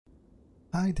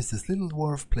Hi, this is Little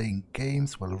Dwarf playing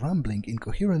games while rambling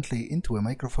incoherently into a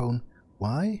microphone.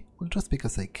 Why? Well, just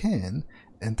because I can,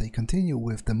 and I continue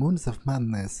with the Moons of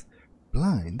Madness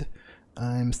blind.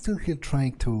 I'm still here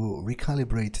trying to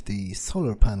recalibrate the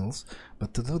solar panels,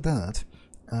 but to do that,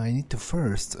 I need to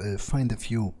first find a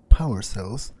few power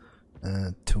cells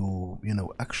to,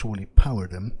 actually power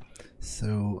them.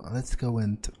 So let's go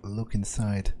and look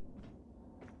inside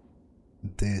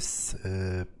this,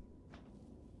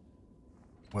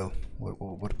 well,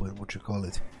 what would you call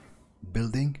it?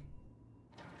 Building?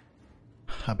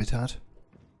 Habitat?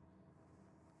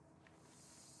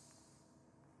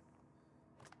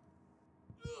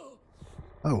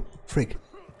 Oh, frick.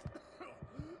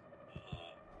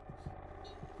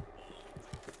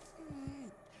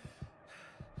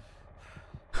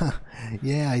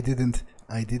 Yeah, I didn't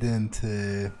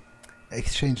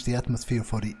exchange the atmosphere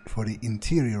for the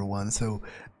interior one, so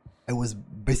I was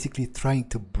basically trying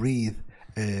to breathe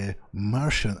a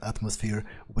Martian atmosphere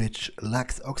which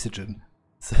lacks oxygen.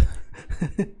 So,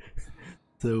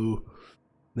 so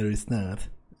there is that.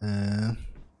 I'm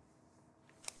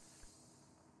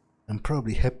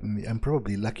probably happy. I'm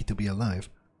probably lucky to be alive.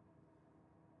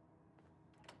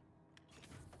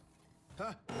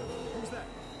 Huh? Who's that?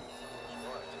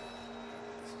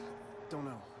 Don't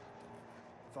know.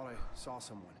 Thought I saw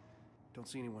someone. Don't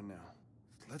see anyone now.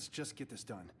 Let's just get this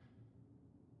done.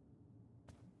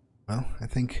 Well, I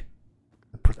think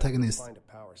the protagonist Find a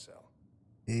power cell.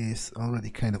 is already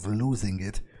kind of losing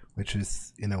it, which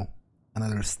is,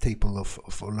 another staple of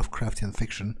Lovecraftian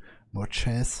fiction. More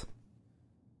chess.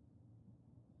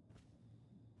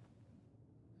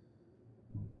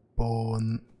 Bow?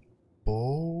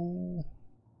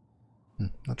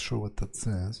 Not sure what that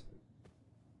says.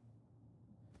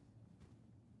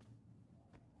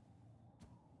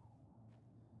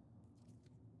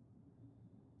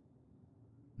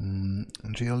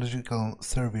 Geological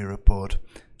survey report.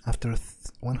 After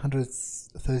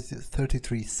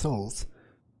 133 sols,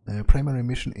 primary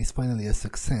mission is finally a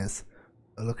success.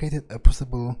 Located a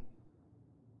possible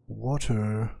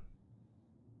water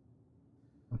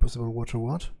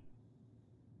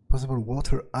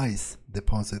ice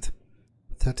deposit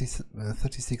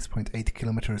 36.8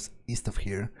 kilometers east of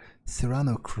here.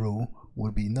 Cyrano crew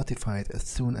will be notified as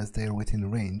soon as they are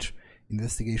within range.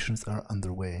 Investigations are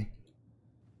underway.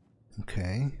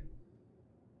 Okay.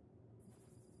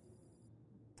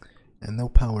 And no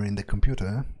power in the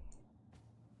computer.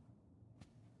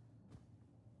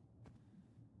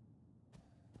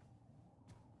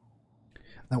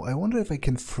 Now I wonder if I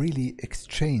can freely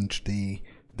exchange the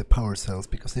power cells,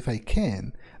 because if I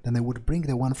can, then I would bring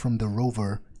the one from the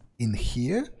rover in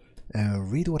here,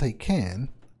 read what I can.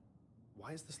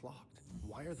 Why is this locked?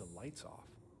 Why are the lights off?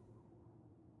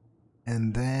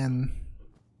 And then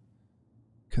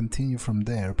continue from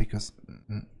there, because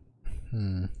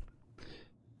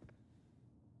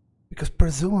because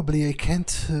presumably I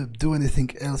can't do anything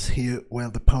else here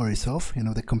while the power is off.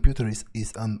 The computer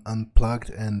is unplugged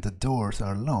and the doors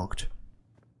are locked.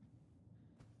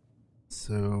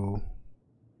 So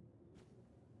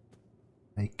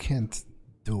I can't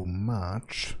do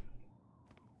much.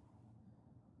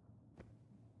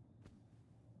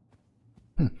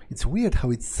 It's weird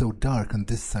how it's so dark on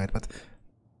this side, but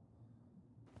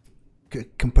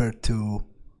compared to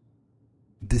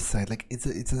this side, like it's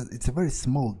a very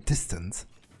small distance.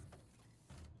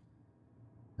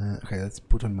 Okay, let's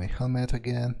put on my helmet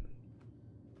again.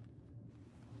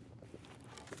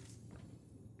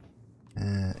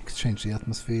 Exchange the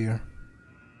atmosphere.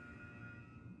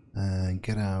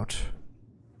 Get out.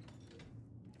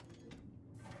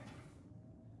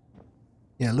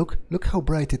 Yeah, look how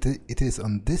bright it is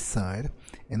on this side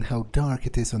and how dark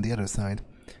it is on the other side.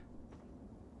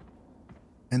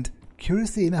 And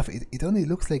curiously enough, it only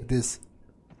looks like this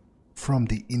from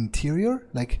the interior.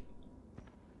 Like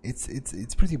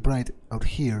it's pretty bright out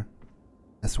here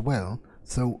as well.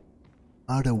 So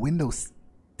are the windows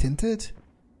tinted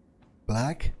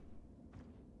black?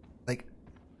 Like,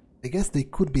 I guess they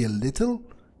could be a little,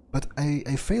 but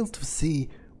I fail to see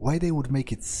why they would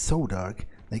make it so dark.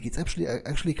 Like, it's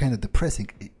actually kind of depressing.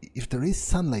 If there is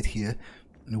sunlight here,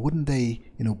 wouldn't they,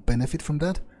 benefit from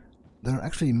that? There are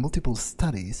actually multiple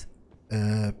studies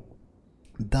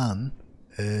done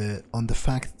on the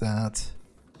fact that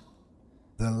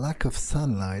the lack of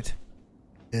sunlight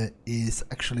is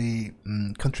actually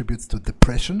contributes to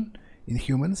depression in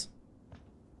humans.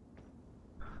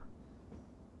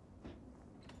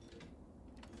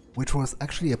 Which was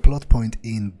actually a plot point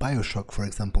in BioShock, for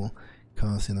example,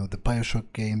 because, the BioShock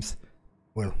games,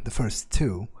 well, the first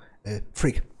two,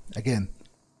 freak, again,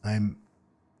 I'm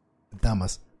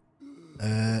Damas.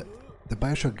 The the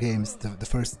Bioshock games, the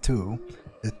first two,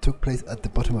 it took place at the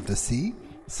bottom of the sea,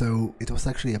 so it was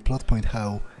actually a plot point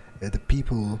how the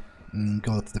people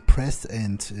got depressed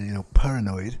and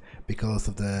paranoid because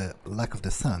of the lack of the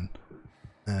sun.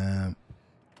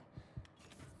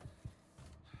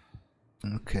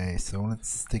 Okay, so let's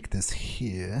stick this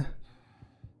here.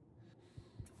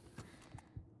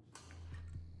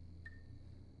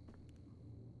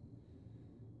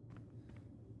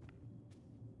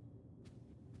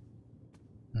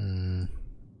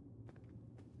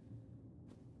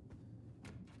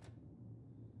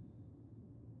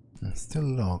 It's still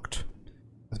locked,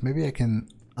 but maybe I can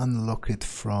unlock it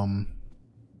from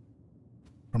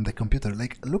the computer.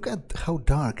 Like, look at how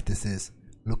dark this is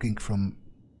looking from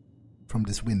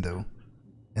this window,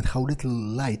 and how little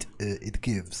light it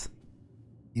gives,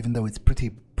 even though it's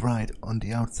pretty bright on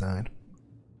the outside.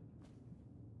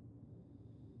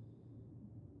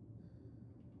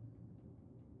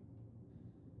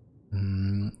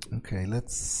 Okay,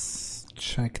 let's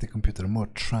check the computer. More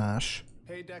trash.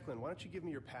 Hey Declan, why don't you give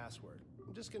me your password?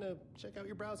 I'm just gonna check out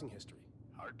your browsing history.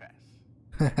 Hard pass.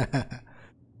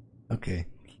 Okay.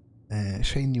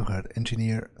 Shane Newehart,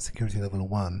 engineer, security level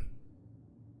 1.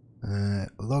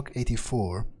 Log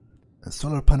 84.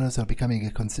 Solar panels are becoming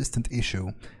a consistent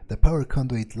issue. The power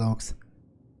conduit logs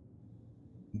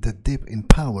the dip in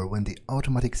power when the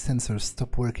automatic sensors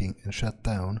stop working and shut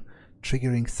down,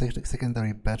 triggering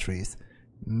secondary batteries.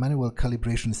 Manual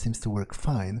calibration seems to work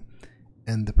fine,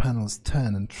 and the panels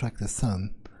turn and track the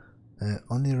sun.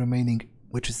 Only remaining,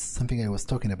 which is something I was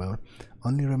talking about,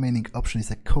 only remaining option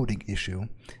is a coding issue,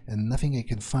 and nothing I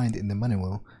can find in the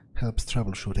manual helps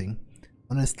troubleshooting.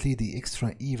 Honestly, the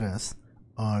extra EVAs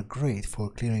are great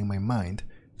for clearing my mind.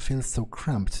 Feels so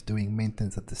cramped doing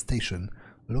maintenance at the station.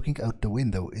 Looking out the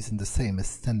window isn't the same as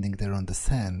standing there on the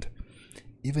sand.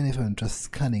 Even if I'm just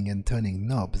scanning and turning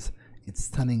knobs, it's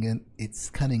scanning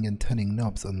and turning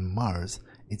knobs on Mars.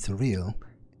 It's real,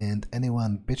 and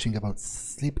anyone bitching about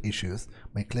sleep issues,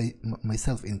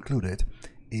 myself included,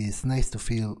 is nice to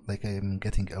feel like I'm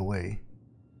getting away.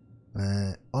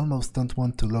 Almost don't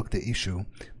want to log the issue,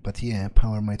 but yeah,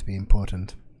 power might be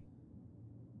important.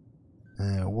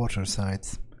 Water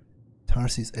sites.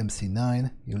 Tarsis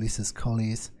MC9, Ulysses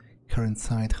Collies, current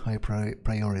site high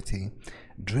priority.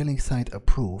 Drilling site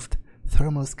approved.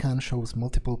 Thermal scan shows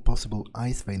multiple possible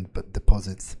ice vein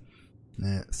deposits.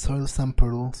 Soil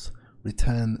samples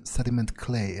return sediment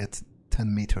clay at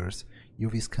 10 meters.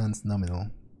 UV scans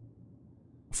nominal.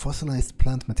 Fossilized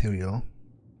plant material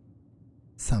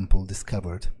sample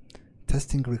discovered.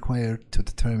 Testing required to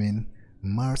determine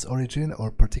Mars origin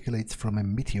or particulates from a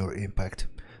meteor impact.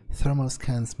 Thermal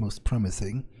scans most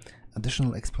promising.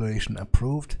 Additional exploration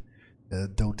approved,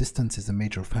 though distance is a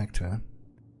major factor.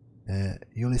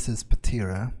 Ulysses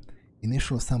Patera.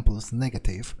 Initial samples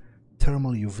negative.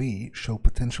 Thermal UV show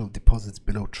potential deposits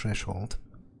below threshold.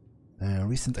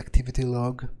 Recent activity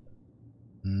log.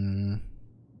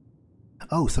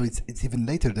 Oh, so it's even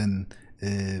later than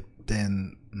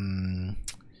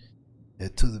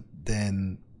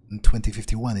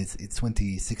 2051. It's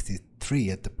 2063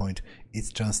 at the point.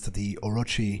 It's just the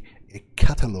Orochi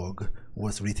catalog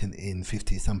was written in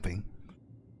 50 something.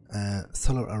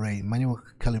 Solar array, manual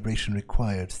calibration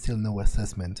required, still no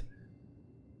assessment.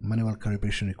 Manual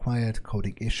calibration required,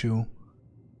 coding issue.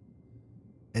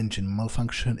 Engine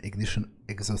malfunction, ignition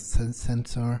exhaust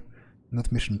sensor,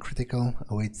 not mission critical,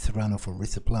 await Cyrano for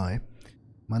resupply.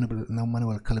 No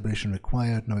manual calibration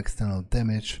required, no external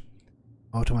damage.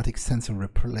 Automatic sensor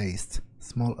replaced,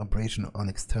 small abrasion on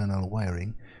external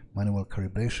wiring. Manual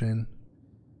calibration,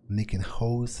 nick in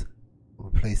hose,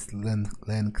 replaced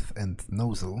length and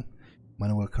nozzle.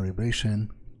 Manual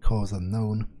calibration, cause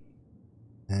unknown.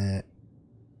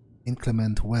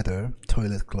 Inclement weather,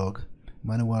 toilet clog.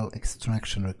 Manual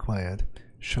extraction required.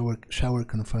 Shower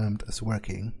confirmed as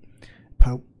working.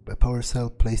 Power cell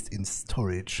placed in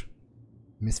storage.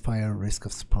 Misfire, risk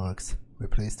of sparks.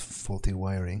 Replaced faulty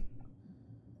wiring.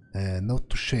 Note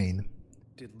to Shane.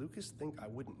 Did Lucas think I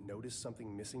wouldn't notice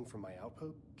something missing from my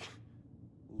outpost?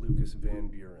 Lucas Van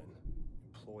Buren,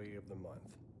 Employee of the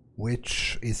Month.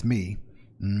 Which is me.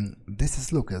 This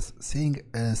is Lucas. Seeing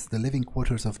as the living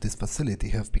quarters of this facility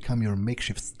have become your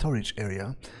makeshift storage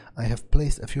area, I have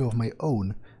placed a few of my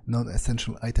own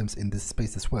non-essential items in this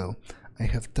space as well. I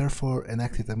have therefore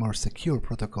enacted a more secure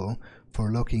protocol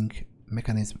for locking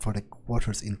mechanism for the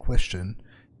quarters in question.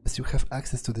 As you have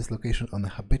access to this location on a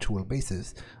habitual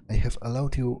basis, I have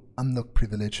allowed you unlock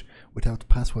privilege without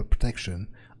password protection.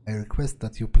 I request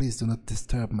that you please do not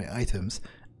disturb my items,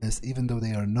 as even though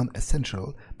they are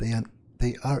non-essential, they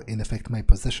are in effect my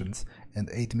possessions and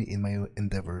aid me in my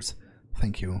endeavors.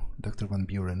 Thank you, Dr. Van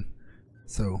Buren.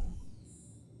 So...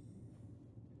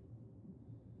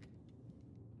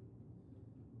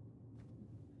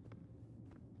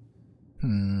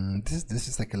 this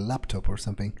is like a laptop or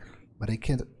something, but I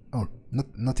can't... Oh,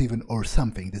 not even or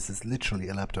something, this is literally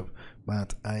a laptop,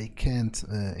 but I can't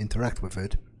interact with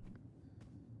it.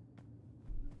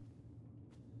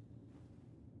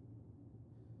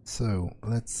 So,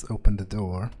 let's open the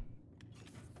door.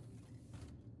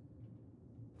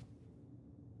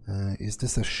 Is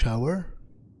this a shower?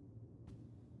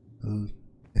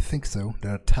 I think so.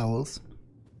 There are towels.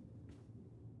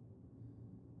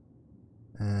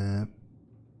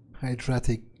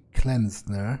 Hydratic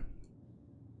cleanser.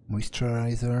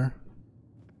 Moisturizer.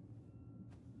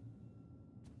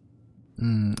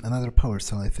 Another power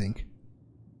cell, I think.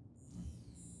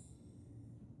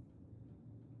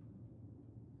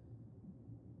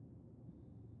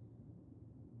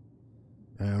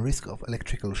 Risk of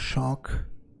electrical shock.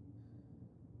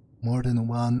 More than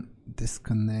one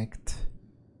disconnect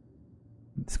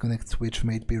switch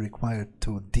may be required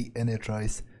to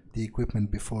de-energize the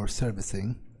equipment before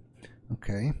servicing.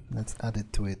 Okay, let's add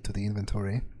it to the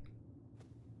inventory.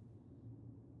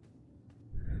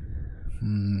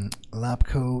 Lab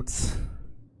coats,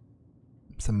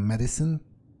 some medicine,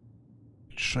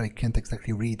 which I can't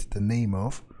exactly read the name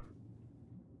of.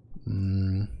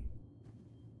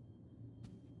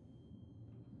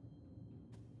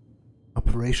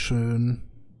 Operation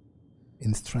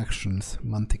instructions,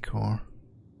 Manticore,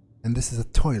 and this is a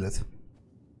toilet.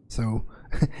 So,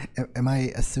 am I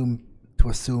to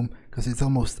assume, because it's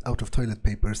almost out of toilet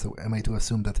paper, so am I to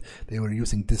assume that they were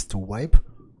using this to wipe?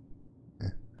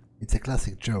 It's a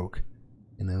classic joke,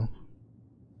 you know,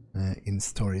 in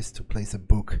stories, to place a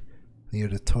book near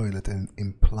the toilet and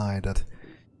imply that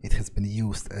it has been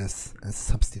used as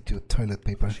substitute toilet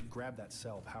paper. I should grab that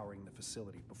cell powering the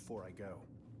facility before I go.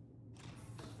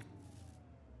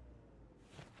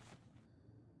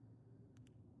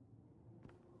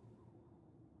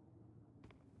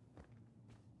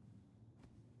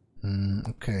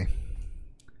 Okay.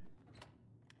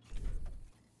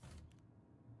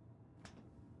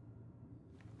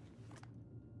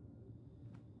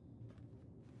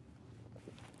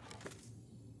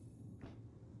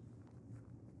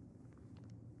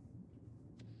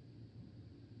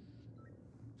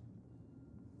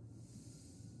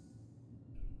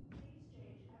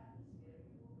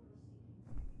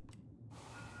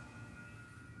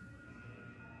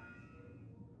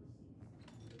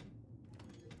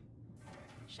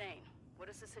 Shane, what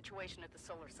is the situation at the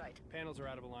solar site? Panels are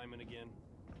out of alignment again.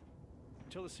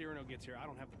 Until the Cyrano gets here, I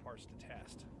don't have the parts to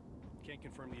test. Can't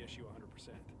confirm the issue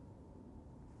 100%.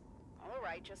 All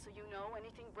right, just so you know,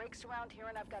 anything breaks around here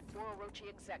and I've got 4 Orochi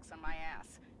execs on my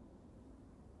ass.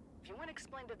 If you want to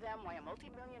explain to them why a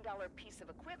multi-million-dollar piece of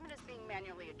equipment is being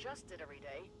manually adjusted every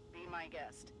day, be my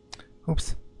guest.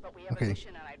 Oops. But we have a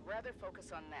mission and I'd rather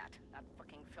focus on that, not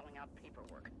fucking filling out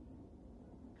paperwork.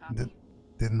 Copy?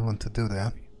 Didn't want to do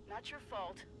that. Not your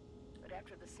fault, but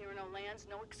after the Cyrano lands,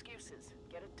 no excuses.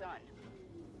 Get it done.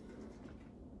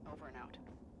 Over and out.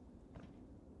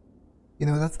 You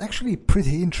know, that's actually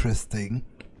pretty interesting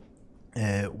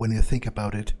when you think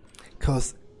about it,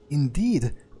 because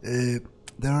indeed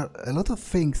there are a lot of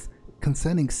things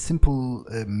concerning simple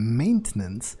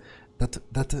maintenance that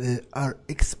are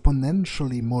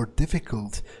exponentially more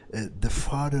difficult the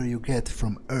farther you get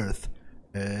from Earth,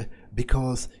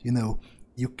 because, you know,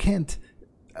 you can't...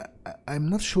 I'm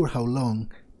not sure how long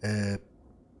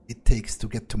it takes to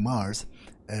get to Mars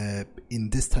in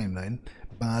this timeline,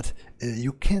 but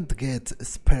you can't get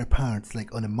spare parts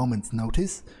like on a moment's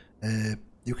notice.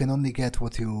 You can only get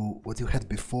what you had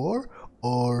before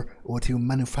or what you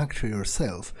manufacture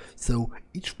yourself. So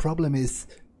each problem is,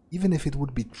 even if it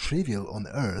would be trivial on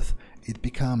Earth, it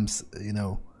becomes, you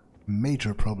know, a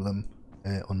major problem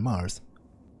on Mars.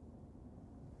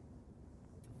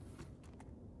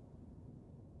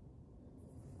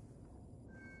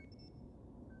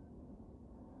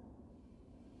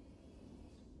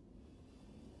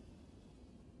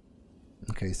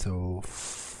 Okay, so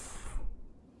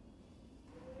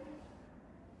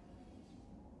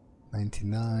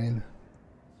 99,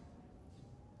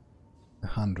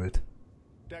 100.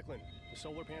 Declan, the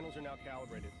solar panels are now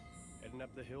calibrated. Heading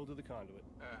up the hill to the conduit.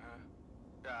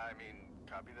 I mean,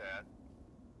 copy that.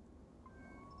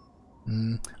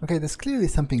 Okay, there's clearly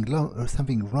something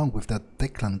wrong with that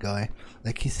Declan guy.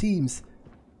 Like, he seems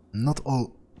not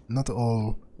all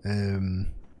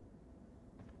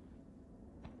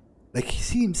like, he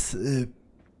seems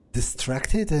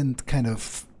distracted and kind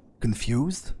of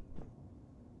confused.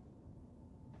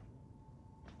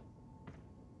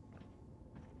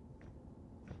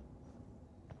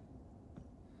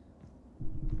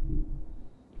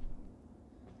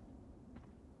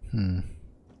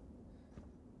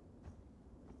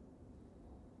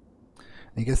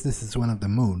 I guess this is one of the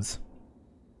moons.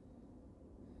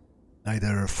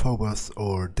 Either Phobos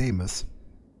or Deimos.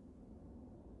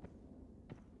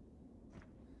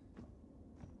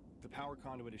 The power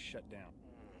conduit is shut down.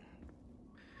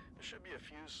 There should be a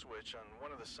fuse switch on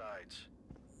one of the sides.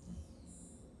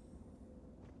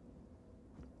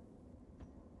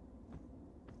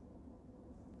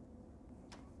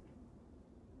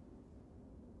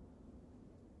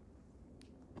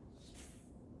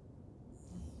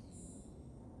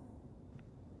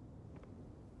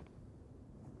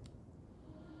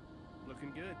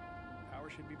 Looking good. Power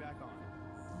should be back on.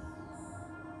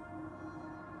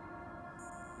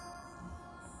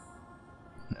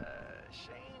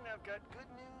 Shane, I've got good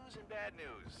news and bad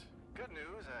news. Good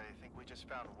news, I think we just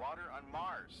found water on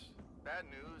Mars. Bad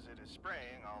news, it is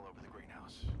spraying all over the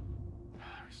greenhouse.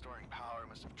 Restoring power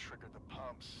must have triggered the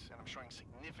pumps, and I'm showing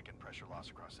significant pressure loss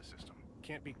across the system.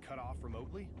 Can't be cut off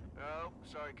remotely? Oh,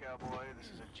 sorry, cowboy.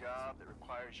 This is a job that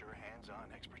requires your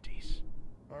hands-on expertise.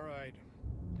 All right.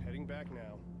 Heading back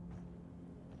now.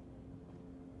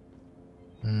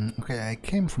 Okay, I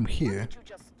came from here. What did you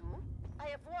just do? I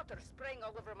have water spraying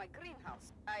all over my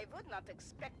greenhouse. I would not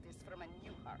expect this from a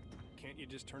Newehart. Can't you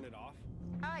just turn it off?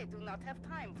 I do not have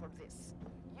time for this.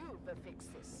 You will fix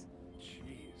this.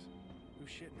 Jeez. Who's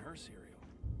shitting her cereal?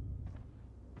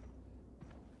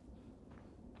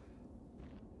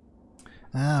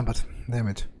 Ah, but damn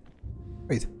it.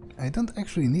 Wait, I don't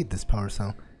actually need this power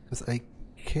cell, because I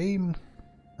came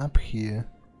up here.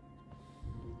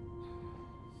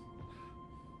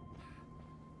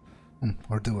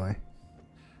 Or do I?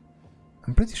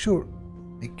 I'm pretty sure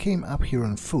I came up here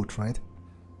on foot, right?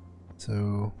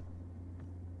 So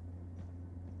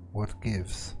what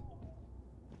gives?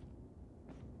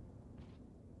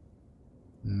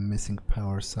 Missing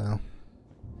power cell.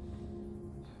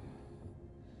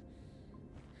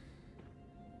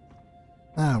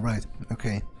 Ah, right,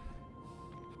 okay.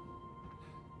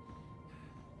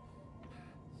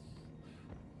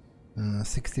 Uh,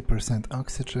 60%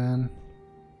 oxygen.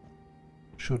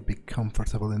 Should be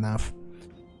comfortable enough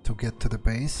to get to the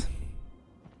base.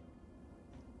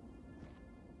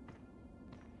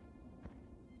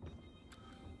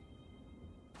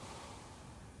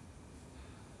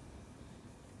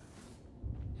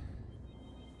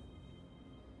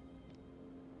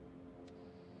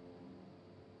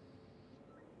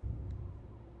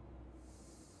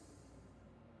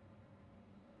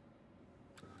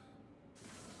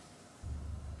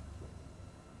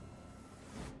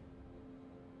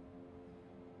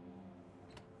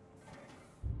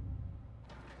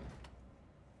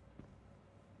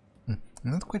 I'm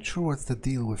not quite sure what's the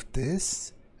deal with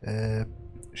this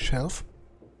shelf,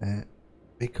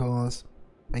 because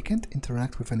I can't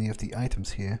interact with any of the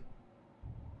items here.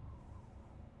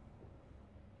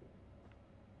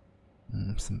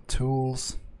 Some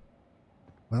tools.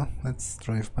 Well, let's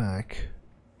drive back.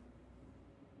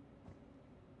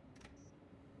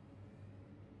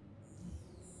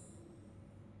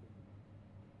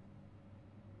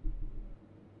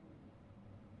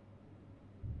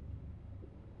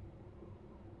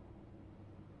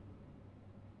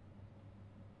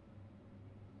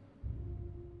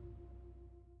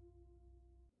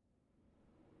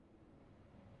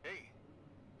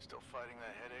 Still fighting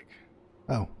that headache?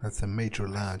 Oh, that's a major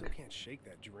I lag. still can't shake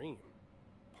that dream.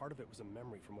 Part of it was a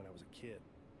memory from when I was a kid.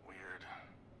 Weird.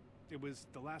 It was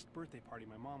the last birthday party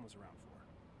my mom was around for.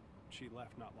 She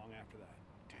left not long after that.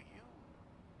 Do you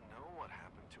know what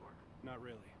happened to her? Not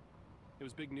really. It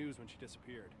was big news when she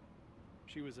disappeared.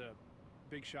 She was a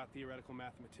big shot theoretical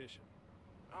mathematician.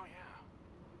 Oh yeah.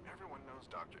 Everyone knows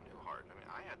Dr. Newehart. I mean,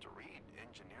 I had to read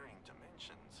Engineering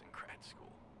Dimensions in grad school.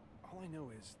 All I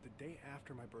know is the day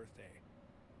after my birthday,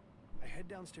 I head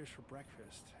downstairs for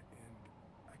breakfast and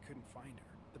I couldn't find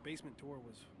her. The basement door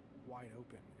was wide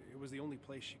open. It was the only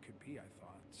place she could be, I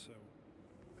thought. So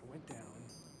I went down.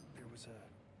 There was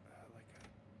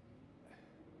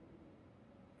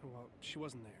well, she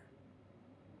wasn't there.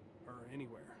 Or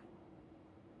anywhere.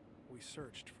 We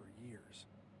searched for years.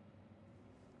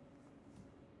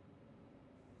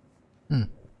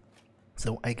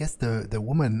 So I guess the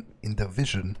woman in the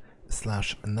vision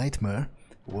 / nightmare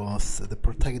was the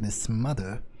protagonist's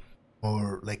mother,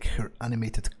 or like her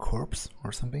animated corpse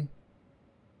or something.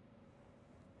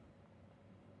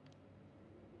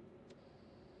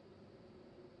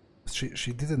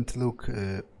 She didn't look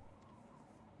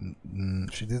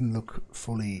she didn't look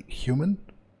fully human.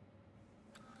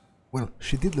 Well,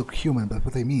 she did look human, but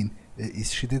what I mean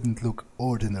is she didn't look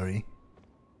ordinary.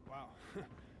 Wow.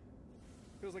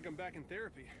 Feels like I'm back in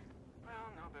therapy.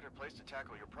 Well, no better place to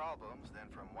tackle your problems than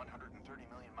from 130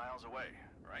 million miles away,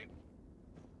 right?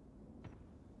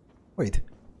 Wait,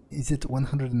 is it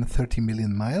 130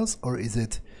 million miles or is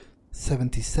it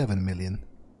 77 million?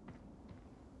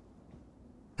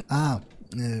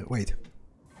 Wait.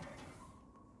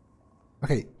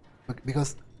 Okay,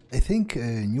 because I think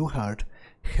Newehart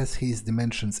has his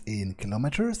dimensions in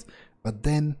kilometers, but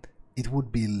then it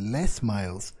would be less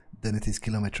miles than it is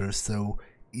kilometers, so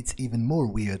it's even more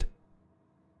weird.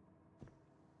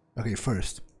 Okay,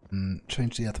 first,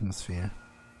 change the atmosphere.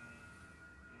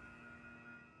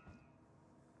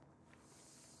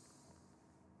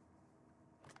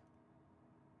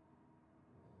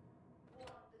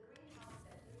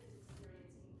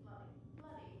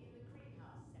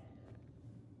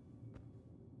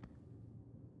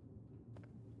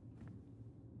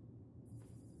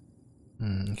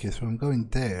 Okay, so I'm going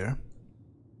there,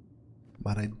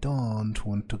 but I don't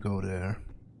want to go there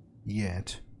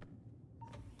yet,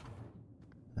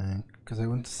 because I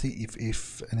want to see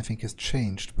if anything has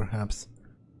changed, perhaps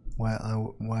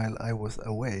while I was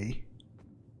away.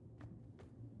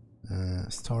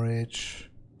 Storage.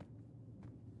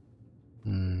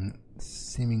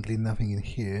 Seemingly nothing in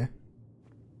here.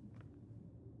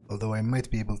 Although I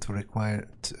might be able to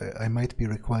I might be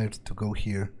required to go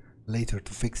here later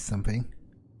to fix something.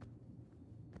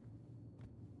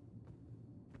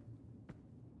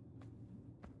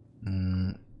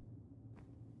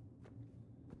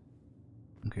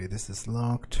 Okay, this is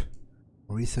locked.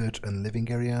 Research and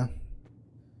living area.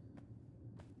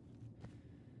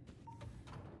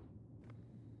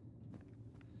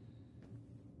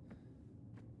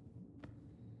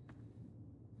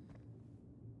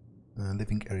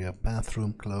 Living area,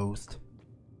 bathroom closed.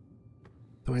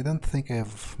 So I don't think I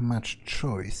have much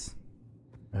choice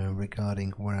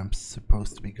regarding where I'm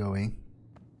supposed to be going.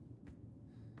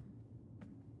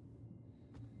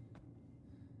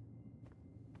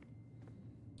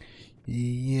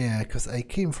 Yeah, because I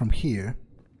came from here,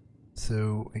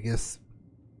 so I guess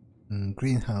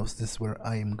greenhouse, this is where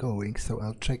I am going, so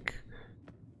I'll check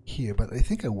here, but I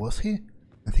think I was here?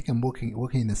 I think I'm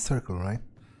walking in a circle, right?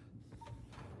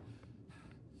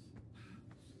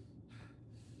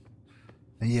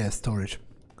 Yeah, storage.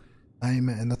 I'm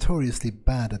notoriously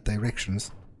bad at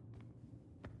directions.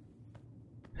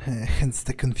 Hence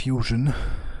the confusion.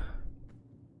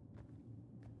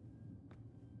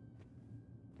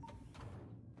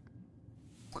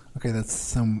 Okay, that's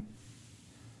some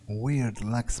weird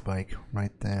lag spike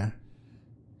right there.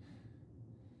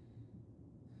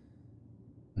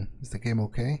 Is the game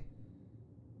okay?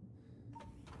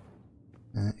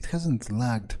 It hasn't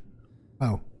lagged.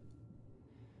 Oh.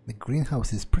 The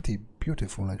greenhouse is pretty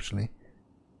beautiful, actually.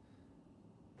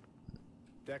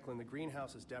 Declan, the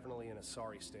greenhouse is definitely in a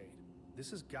sorry state. This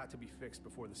has got to be fixed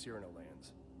before the Cyrano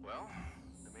lands. Well,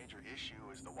 the major issue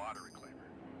is the water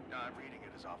reclaimer. I'm reading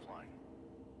it as offline.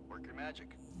 Work your magic.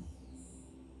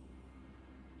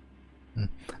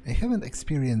 I haven't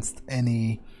experienced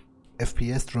any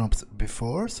FPS drops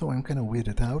before, so I'm kind of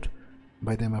weirded out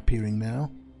by them appearing now.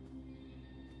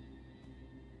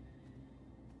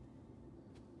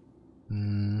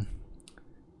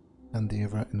 And the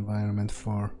environment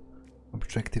for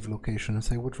objective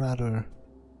locations. I would rather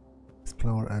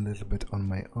explore a little bit on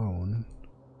my own.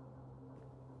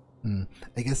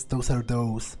 I guess those are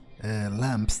those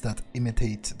lamps that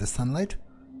imitate the sunlight.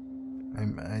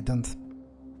 I don't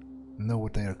know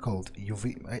what they are called.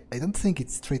 UV. I don't think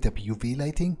it's straight up UV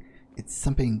lighting. It's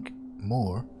something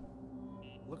more.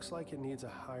 Looks like it needs a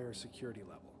higher security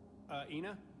level.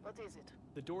 Ina? What is it?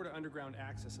 The door to underground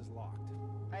access is locked.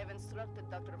 I have instructed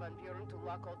Dr. Van Buren to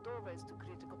lock all doorways to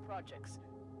critical projects.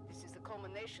 This is the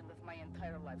culmination of my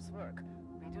entire life's work.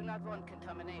 We do not want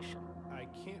contamination. I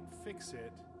can't fix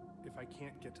it if I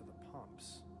can't get to the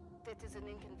pumps. That is an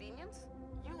inconvenience?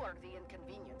 You are the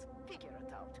inconvenience. Figure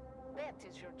it out. That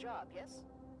is your job, yes?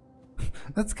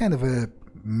 That's kind of a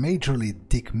majorly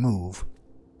dick move.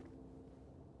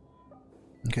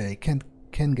 Okay, I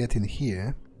can get in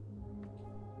here.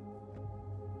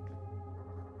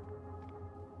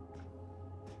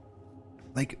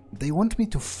 Like, they want me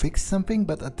to fix something,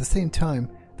 but at the same time,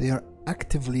 they are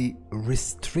actively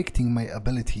restricting my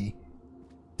ability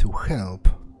to help.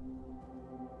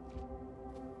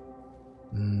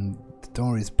 The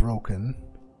door is broken.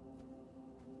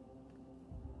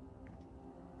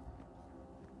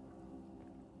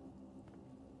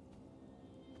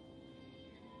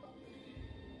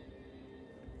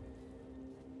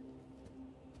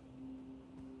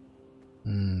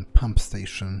 Pump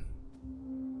station.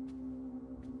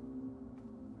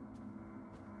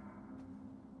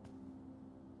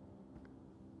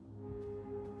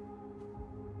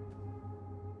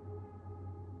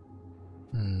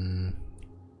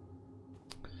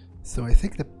 So I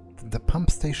think that the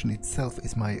pump station itself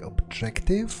is my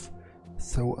objective,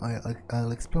 so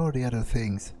I'll explore the other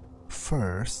things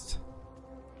first,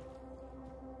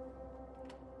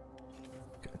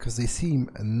 because they seem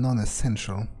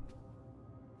non-essential,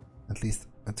 at least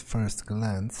at first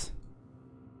glance.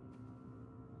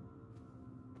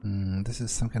 This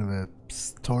is some kind of a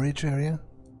storage area.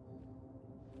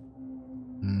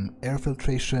 Air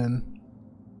filtration,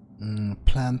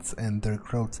 plants and their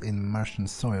growths in Martian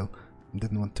soil.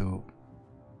 Didn't want to...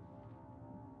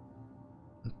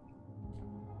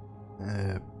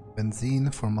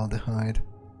 benzene, formaldehyde,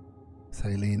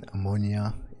 xylene,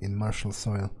 ammonia in Martian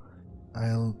soil.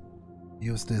 I'll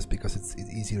use this because it's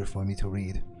easier for me to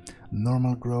read.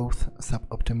 Normal growth,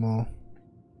 suboptimal.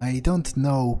 I don't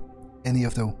know any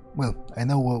of the... well, I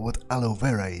know what aloe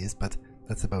vera is, but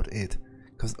that's about it.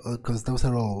 Because those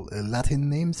are all Latin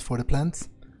names for the plants,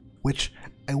 which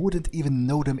I wouldn't even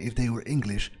know them if they were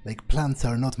English. Like, plants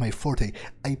are not my forte.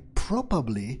 I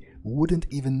probably wouldn't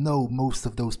even know most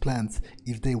of those plants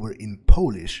if they were in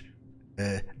Polish.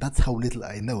 That's how little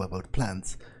I know about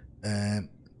plants.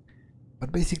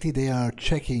 But basically they are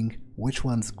checking which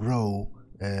ones grow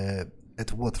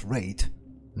at what rate,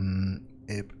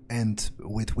 and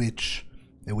with which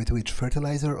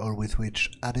fertilizer or with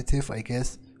which additive, I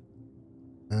guess.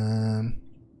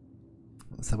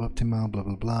 Suboptimal, blah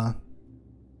blah blah.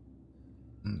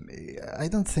 I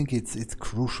don't think it's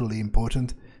crucially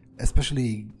important,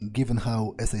 especially given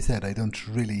how, as I said, I don't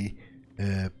really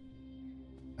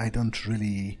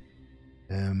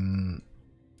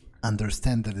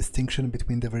understand the distinction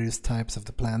between the various types of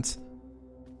the plants.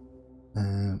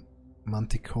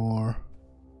 Manticore.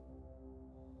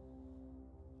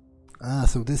 Ah,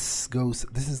 so this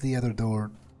is the other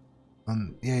door.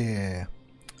 Yeah.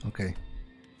 Okay.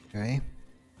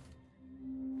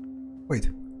 Wait.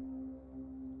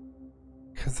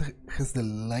 Has the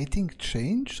lighting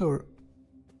changed, or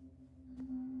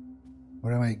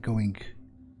am I going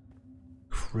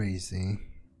crazy?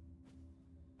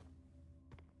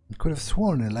 I could have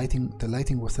sworn the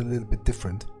lighting was a little bit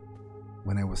different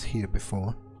when I was here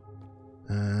before.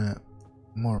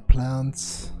 More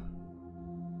plants.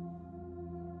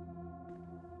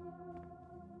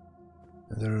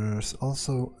 There's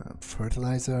also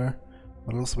fertilizer,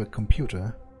 but also a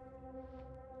computer.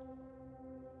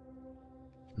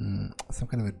 Some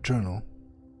kind of a journal.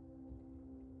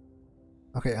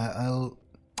 Okay, I'll...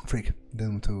 freak,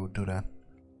 didn't want to do that.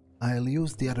 I'll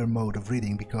use the other mode of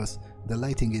reading because the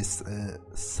lighting is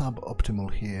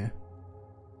suboptimal here.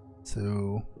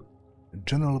 So,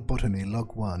 General Botany,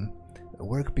 Log 1.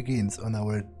 Work begins on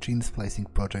our gene splicing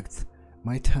projects.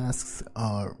 My tasks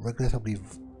are regrettably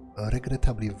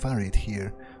varied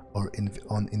here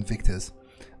on Invictus.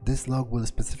 This log will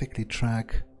specifically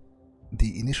track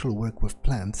the initial work with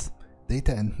plants.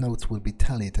 Data and notes will be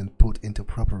tallied and put into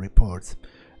proper reports.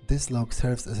 This log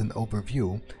serves as an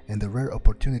overview and a rare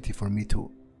opportunity for me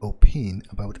to opine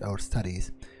about our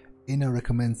studies. Ina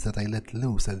recommends that I let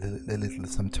loose a little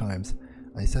sometimes.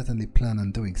 I certainly plan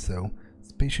on doing so.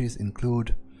 Species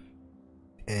include,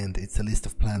 and it's a list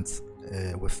of plants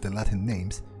with the Latin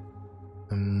names.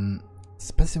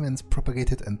 Specimens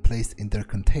propagated and placed in their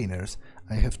containers.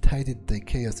 I have tidied the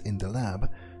chaos in the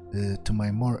lab to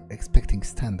my more expecting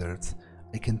standards.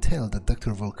 I can tell that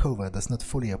Dr. Volkova does not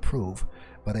fully approve,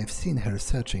 but I've seen her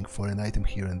searching for an item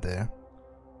here and there.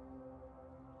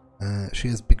 She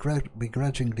has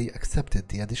begrudgingly accepted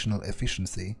the additional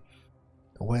efficiency.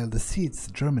 While the seeds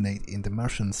germinate in the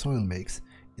Martian soil mix,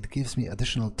 it gives me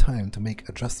additional time to make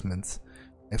adjustments.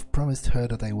 I've promised her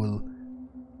that I will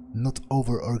not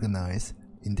over-organize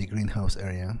in the greenhouse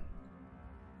area.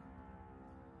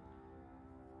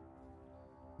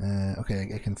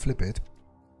 Okay, I can flip it.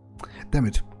 Damn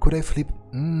it, could I flip...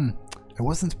 I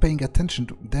wasn't paying attention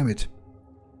to... Damn it.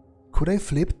 Could I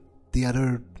flip the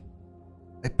other...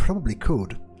 I probably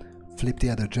could flip the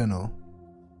other journal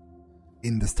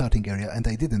in the starting area, and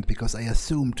I didn't because I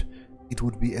assumed it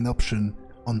would be an option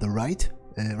on the right,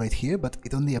 right here, but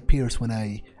it only appears when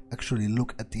I actually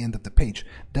look at the end of the page.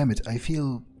 Damn it, I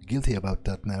feel guilty about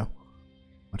that now.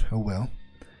 But oh well.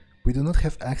 We do not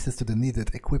have access to the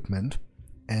needed equipment,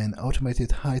 an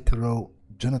automated high-throw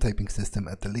genotyping system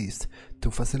at the least,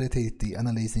 to facilitate the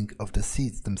analyzing of the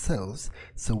seeds themselves,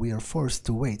 so we are forced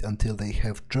to wait until they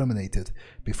have germinated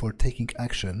before taking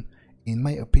action. In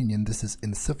my opinion, this is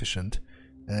insufficient.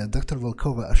 Dr.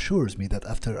 Volkova assures me that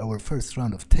after our first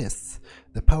round of tests,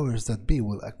 the powers that be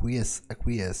will acquiesce.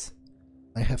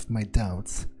 I have my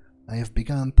doubts. I have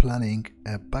begun planning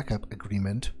a backup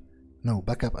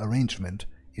arrangement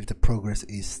if the progress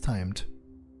is timed.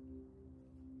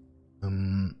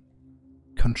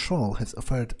 Control has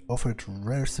offered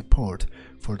rare support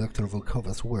for Dr.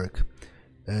 Volkova's work.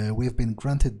 We have been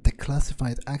granted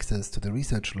declassified access to the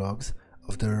research logs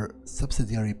of their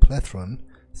subsidiary Plethron,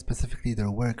 specifically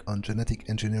their work on genetic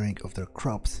engineering of their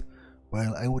crops.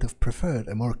 While I would have preferred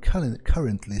a more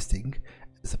current listing,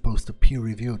 as opposed to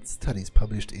peer-reviewed studies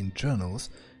published in journals,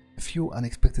 a few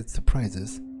unexpected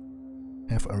surprises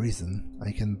have arisen.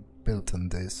 I can build on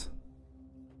this.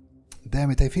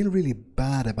 Damn it, I feel really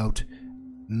bad about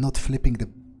not flipping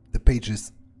the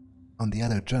pages on the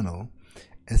other journal.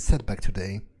 As said back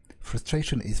today,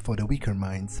 frustration is for the weaker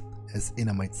minds, as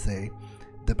Ina might say.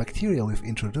 The bacteria we've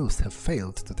introduced have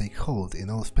failed to take hold in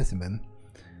all specimens.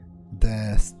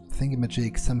 The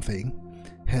thingamajig something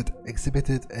had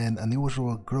exhibited an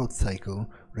unusual growth cycle,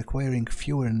 requiring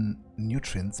fewer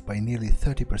nutrients by nearly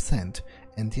 30%,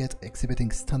 and yet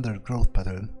exhibiting standard growth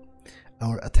pattern.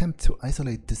 Our attempt to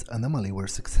isolate this anomaly were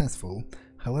successful.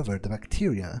 However, the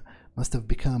bacteria must have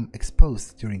become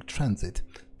exposed during transit.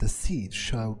 The seed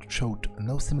showed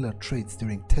no similar traits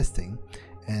during testing,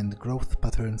 and growth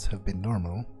patterns have been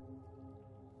normal.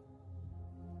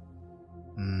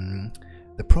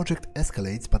 The project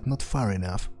escalates, but not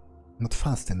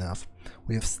fast enough.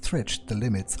 We have stretched the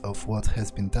limits of what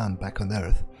has been done back on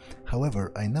Earth.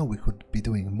 However, I know we could be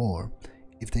doing more.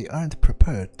 If they aren't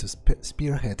prepared to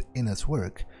spearhead Ina's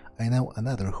work, I know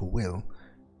another who will.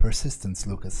 Persistence,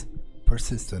 Lucas.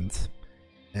 Persistence.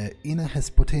 Ina has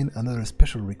put in another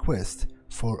special request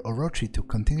for Orochi to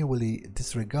continually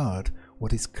disregard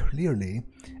what is clearly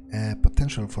a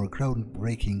potential for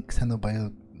groundbreaking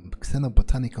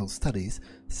xenobotanical studies.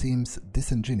 Seems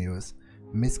disingenuous,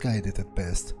 misguided at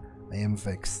best. I am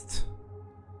vexed.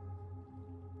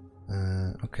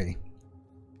 Okay.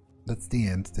 That's the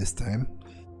end this time.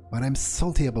 But I'm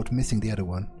salty about missing the other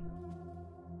one.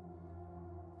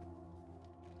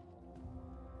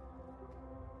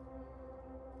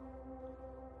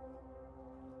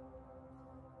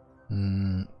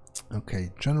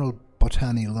 Okay, General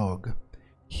Botany Log.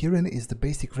 Herein is the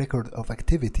basic record of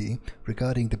activity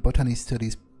regarding the botany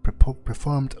studies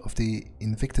performed of the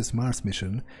Invictus Mars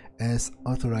mission, as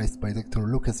authorized by Dr.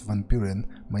 Lucas Van Buren,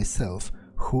 myself,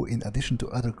 who, in addition to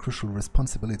other crucial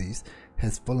responsibilities,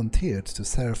 has volunteered to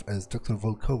serve as Dr.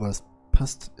 Volkova's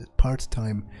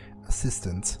part-time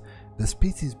assistant. The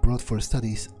species brought for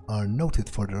studies are noted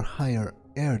for their higher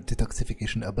air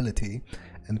detoxification ability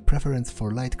and preference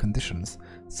for light conditions,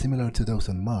 similar to those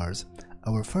on Mars.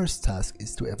 Our first task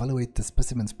is to evaluate the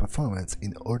specimen's performance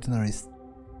in ordinary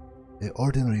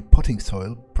potting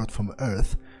soil brought from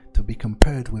Earth, to be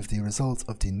compared with the results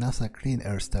of the NASA Clean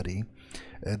Air study.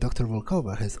 Dr.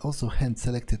 Volkova has also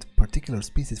hand-selected particular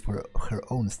species for her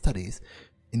own studies,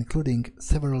 including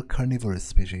several carnivorous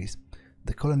species.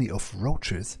 The colony of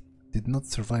roaches did not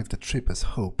survive the trip as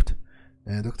hoped.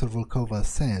 Dr. Volkova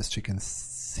says she can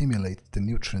simulate the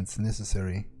nutrients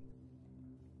necessary.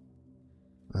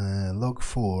 Log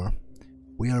 4.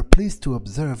 We are pleased to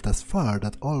observe thus far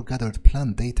that all gathered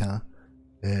plant data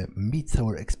meets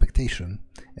our expectation,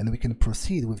 and we can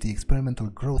proceed with the experimental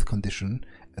growth condition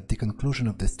at the conclusion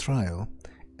of this trial.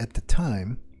 At that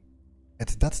time,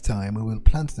 we will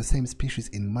plant the same species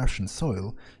in Martian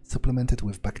soil, supplemented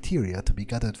with bacteria to be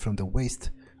gathered from the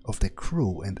waste of the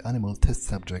crew and animal test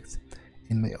subjects.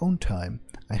 In my own time,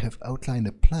 I have outlined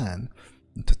a plan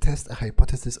to test a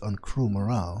hypothesis on crew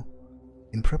morale.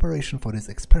 In preparation for this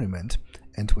experiment,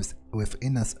 and with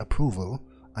Ina's approval,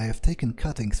 I have taken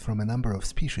cuttings from a number of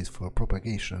species for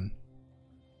propagation.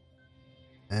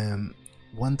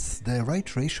 Once the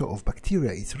right ratio of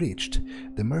bacteria is reached,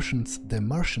 the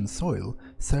Martian soil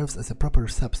serves as a proper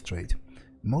substrate.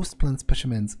 Most plant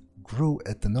specimens grew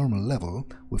at the normal level,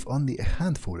 with only a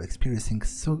handful experiencing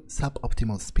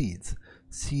suboptimal speeds.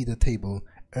 See the table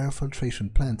Air Filtration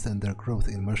Plants and Their Growth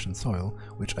in Martian Soil,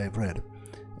 which I've read.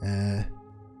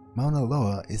 Mauna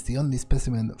Loa is the only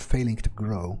specimen failing to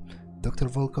grow. Dr.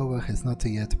 Volkova has not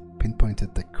yet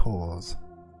pinpointed the cause.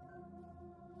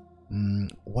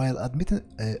 While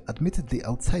admittedly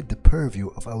outside the purview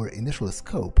of our initial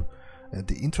scope,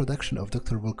 the introduction of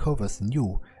Dr. Volkova's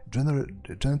new,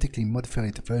 genetically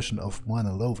modified version of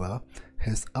Mauna Loa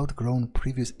has outgrown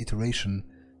previous iteration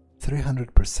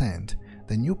 300%.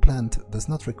 The new plant does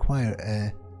require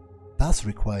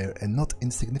a not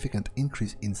insignificant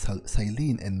increase in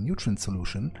saline and nutrient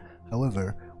solution.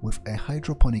 However, with a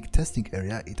hydroponic testing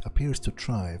area, it appears to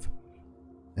thrive.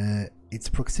 Its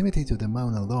proximity to the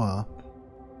Mauna Loa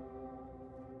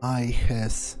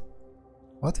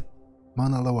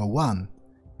Mauna Loa 1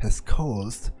 has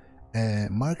caused a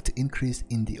marked increase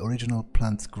in the original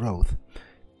plant's growth.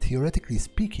 Theoretically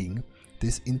speaking,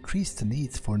 This increased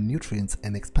needs for nutrients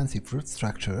and expansive root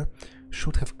structure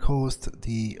should have caused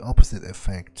the opposite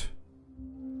effect.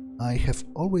 I have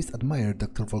always admired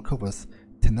Dr. Volkova's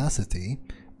tenacity,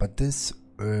 but this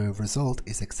result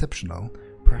is exceptional.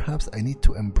 Perhaps I need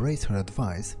to embrace her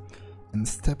advice and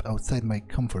step outside my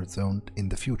comfort zone in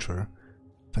the future.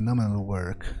 Phenomenal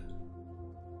work.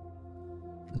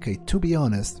 Okay, to be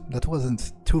honest, that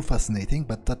wasn't too fascinating,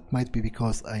 but that might be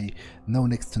because I know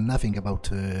next to nothing about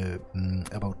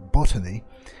botany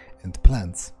and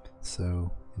plants. So,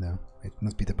 you know, I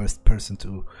must be the best person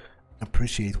to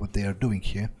appreciate what they are doing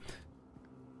here.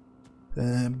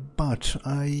 But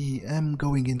I am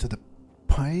going into the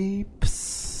pipes,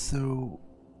 so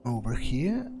over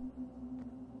here.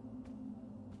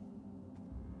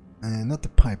 Not the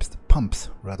pipes, the pumps,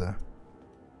 rather.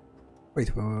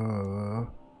 Wait,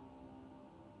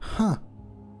 huh.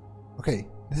 Okay,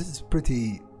 this is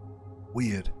pretty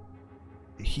weird.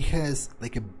 He has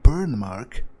like a burn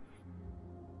mark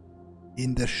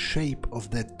in the shape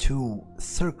of the two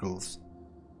circles.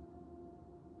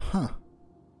 Huh.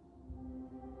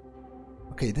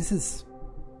 Okay, this is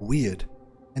weird.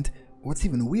 And what's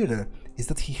even weirder is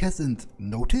that he hasn't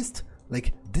noticed,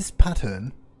 like, this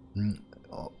pattern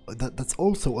that's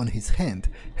also on his hand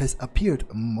has appeared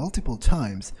multiple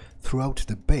times throughout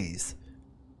the base.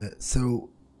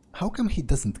 So how come he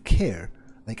doesn't care?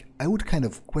 Like, I would kind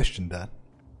of question that.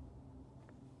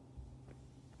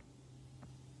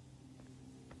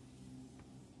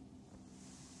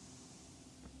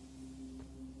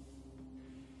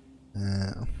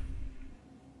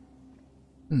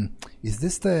 Is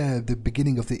this the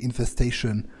beginning of the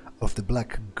infestation of the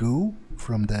black goo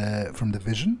from the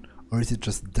vision, or is it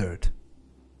just dirt?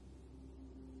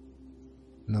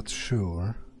 Not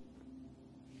sure.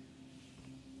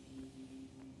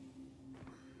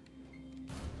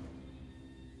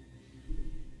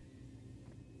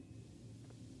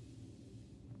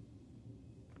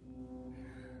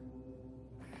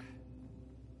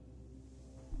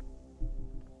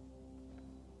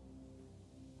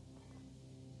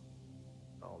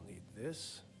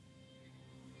 This?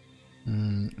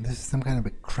 This is some kind of a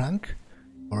crank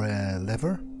or a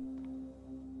lever.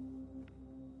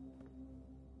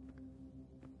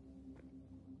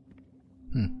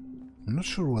 I'm not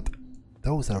sure what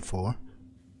those are for.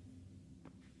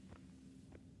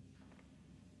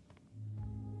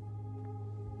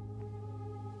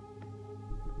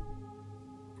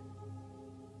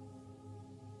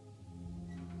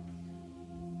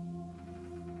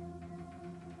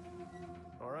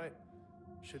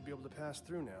 Should be able to pass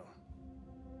through now.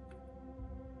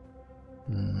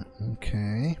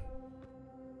 Okay.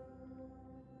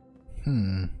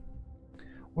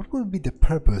 What would be the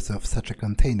purpose of such a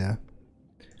container?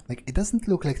 Like, it doesn't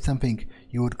look like something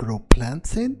you would grow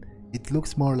plants in. It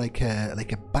looks more like a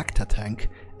Bacta tank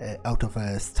out of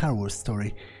a Star Wars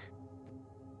story.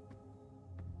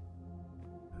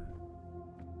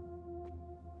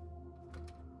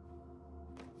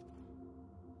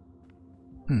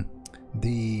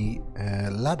 The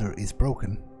ladder is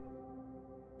broken.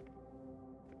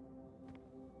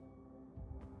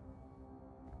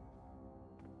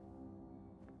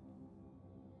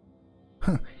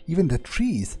 Even the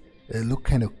trees look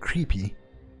kind of creepy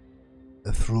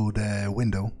through the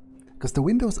window, because the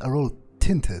windows are all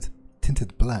tinted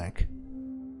black.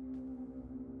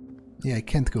 Yeah, I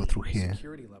can't go through here.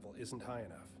 Security level isn't high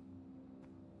enough.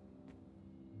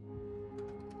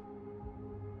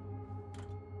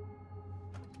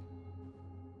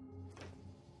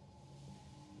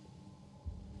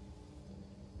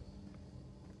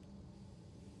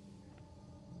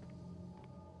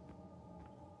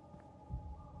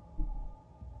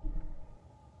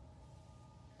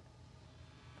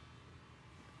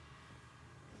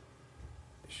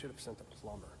 Should have sent a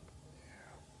plumber.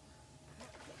 Yeah.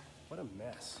 What a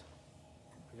mess.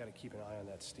 I gotta keep an eye on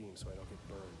that steam so I don't get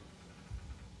burned.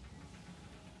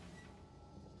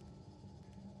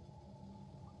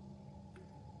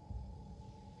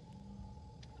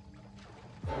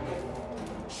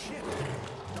 Shit!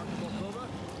 Dr. Volkova?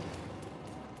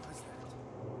 What's that?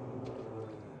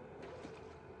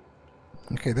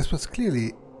 Okay, this was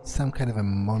clearly some kind of a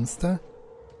monster.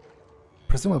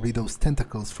 Presumably those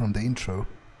tentacles from the intro.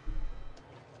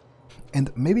 And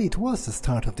maybe it was the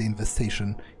start of the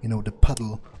infestation, you know, the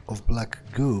puddle of black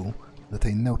goo that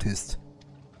I noticed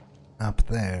up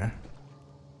there.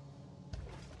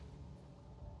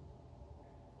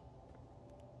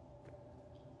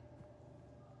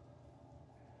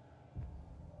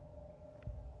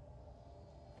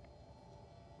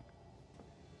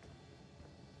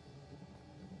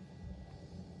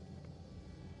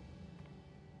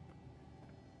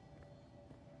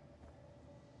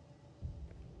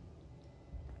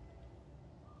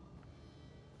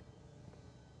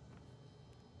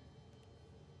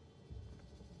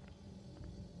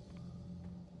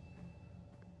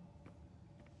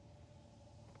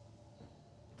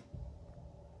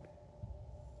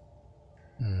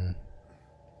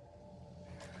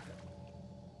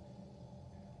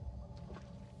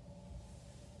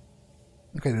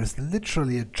 Okay, there's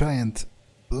literally a giant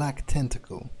black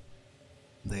tentacle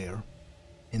there,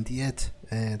 and yet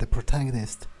the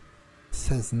protagonist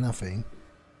says nothing.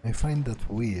 I find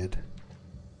that weird.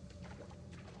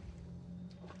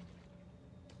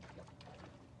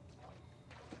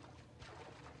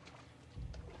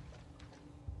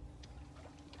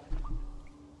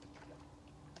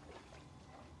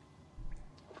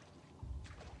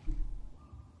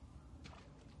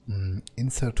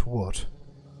 Insert what?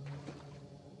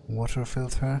 Water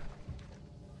filter?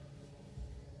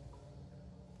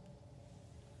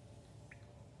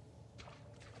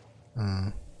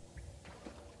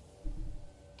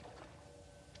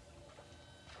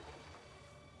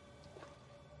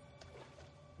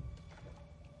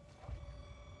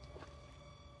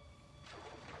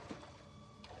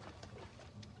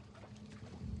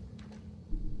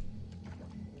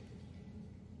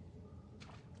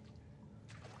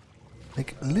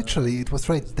 Like, literally, it was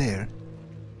right there.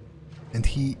 And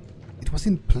it was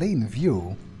in plain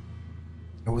view.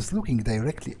 I was looking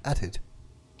directly at it.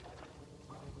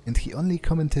 And he only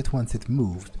commented once it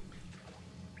moved.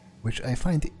 Which I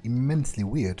find immensely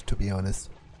weird, to be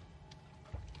honest.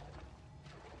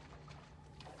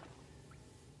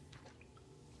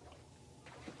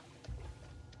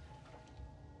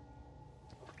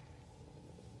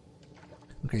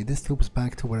 Okay, this loops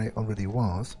back to where I already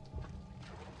was.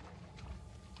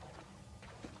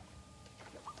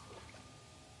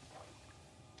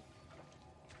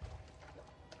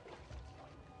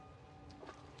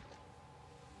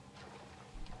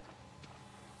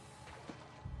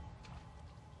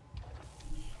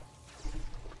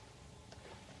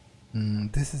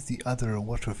 This is the other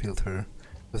water filter,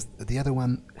 because the other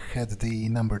one had the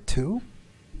number 2.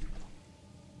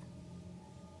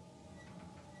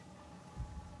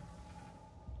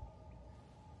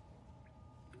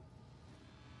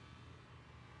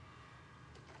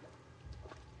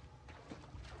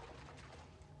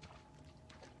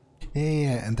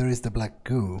 Yeah, and there is the black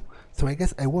goo. So I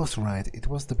guess I was right, it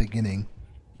was the beginning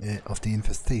of the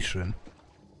infestation.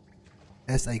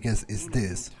 As I guess is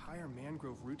this.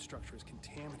 Mangrove root structure is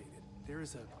contaminated. There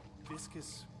is a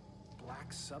viscous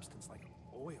black substance like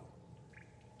oil.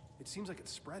 It seems like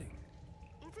it's spreading.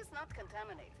 It is not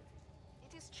contaminated.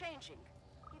 It is changing,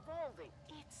 evolving.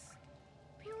 It's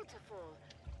beautiful.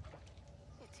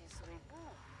 It is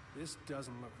reborn. This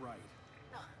doesn't look right.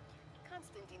 No,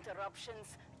 constant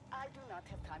interruptions. I do not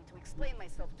have time to explain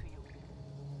myself to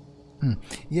you.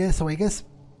 Yeah, so I guess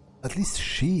at least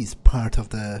she's part of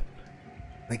the...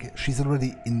 Like, she's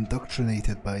already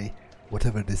indoctrinated by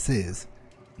whatever this is.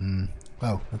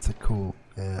 Wow, that's a cool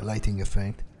lighting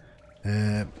effect.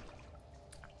 And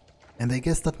I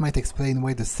guess that might explain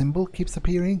why the symbol keeps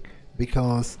appearing,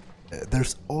 because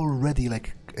there's already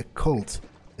like a cult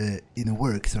in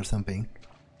works or something,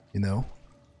 you know,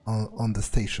 on the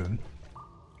station.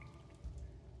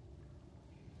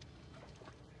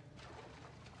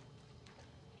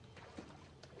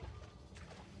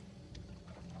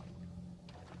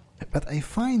 But I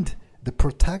find the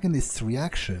protagonist's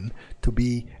reaction to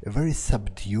be very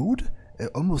subdued,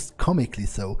 almost comically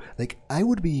so. Like, I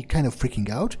would be kind of freaking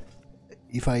out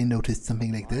if I noticed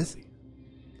something like this.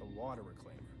 The water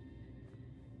reclaimer.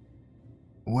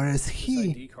 Whereas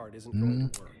he... ID card isn't going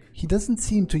to work. He doesn't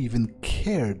seem to even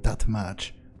care that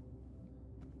much.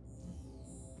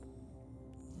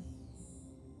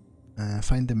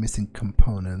 Find the missing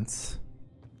components.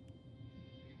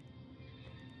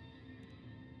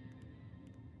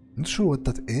 Not sure what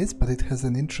that is, but it has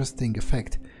an interesting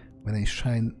effect when I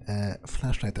shine a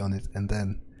flashlight on it and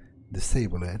then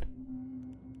disable it.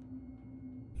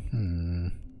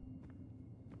 And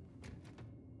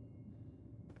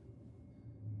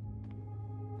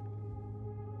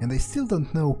I still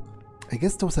don't know. I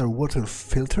guess those are water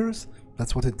filters?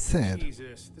 That's what it said.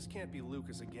 Jesus, this can't be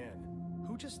Lucas again.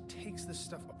 Who just takes this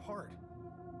stuff apart?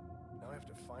 Now I have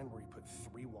to find where he put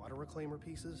 3 water reclaimer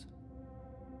pieces?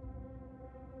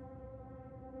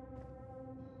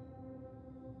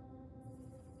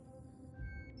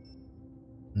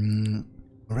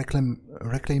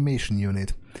 Reclamation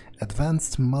Unit.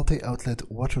 Advanced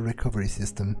multi-outlet water recovery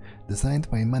system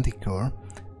designed by Manticore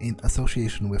in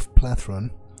association with Platron.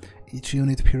 Each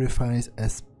unit purifies a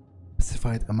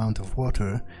specified amount of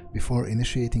water before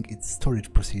initiating its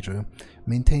storage procedure,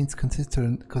 maintains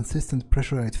consistent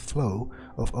pressurized flow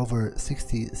of over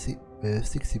 60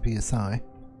 psi.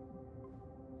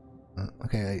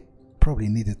 Okay, I probably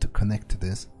needed to connect to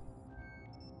this.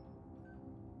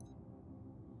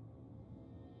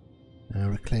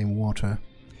 Reclaim water.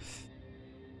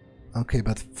 Okay,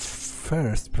 but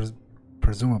first,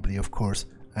 presumably, of course,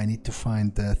 I need to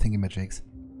find the thingamajigs.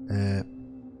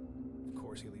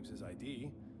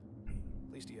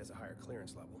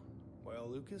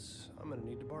 Lucas. I'm gonna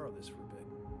need to borrow this for a bit.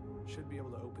 Should be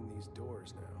able to open these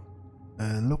doors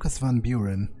now. Lucas Van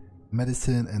Buren,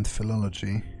 medicine and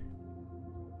philology.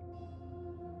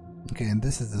 Okay, and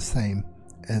this is the same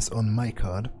as on my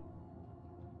card.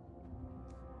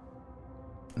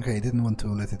 Okay, I didn't want to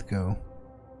let it go.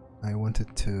 I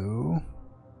wanted to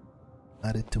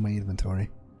add it to my inventory.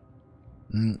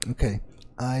 Okay,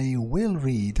 I will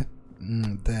read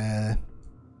the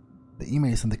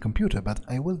emails on the computer, but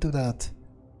I will do that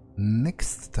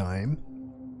next time,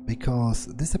 because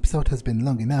this episode has been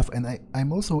long enough, and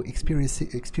I'm also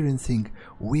experiencing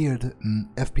weird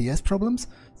FPS problems,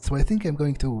 so I think I'm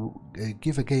going to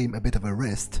give a game a bit of a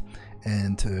rest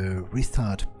and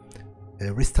restart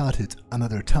it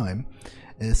another time.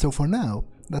 So for now,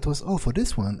 that was all for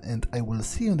this one, and I will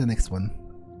see you on the next one.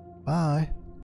 Bye!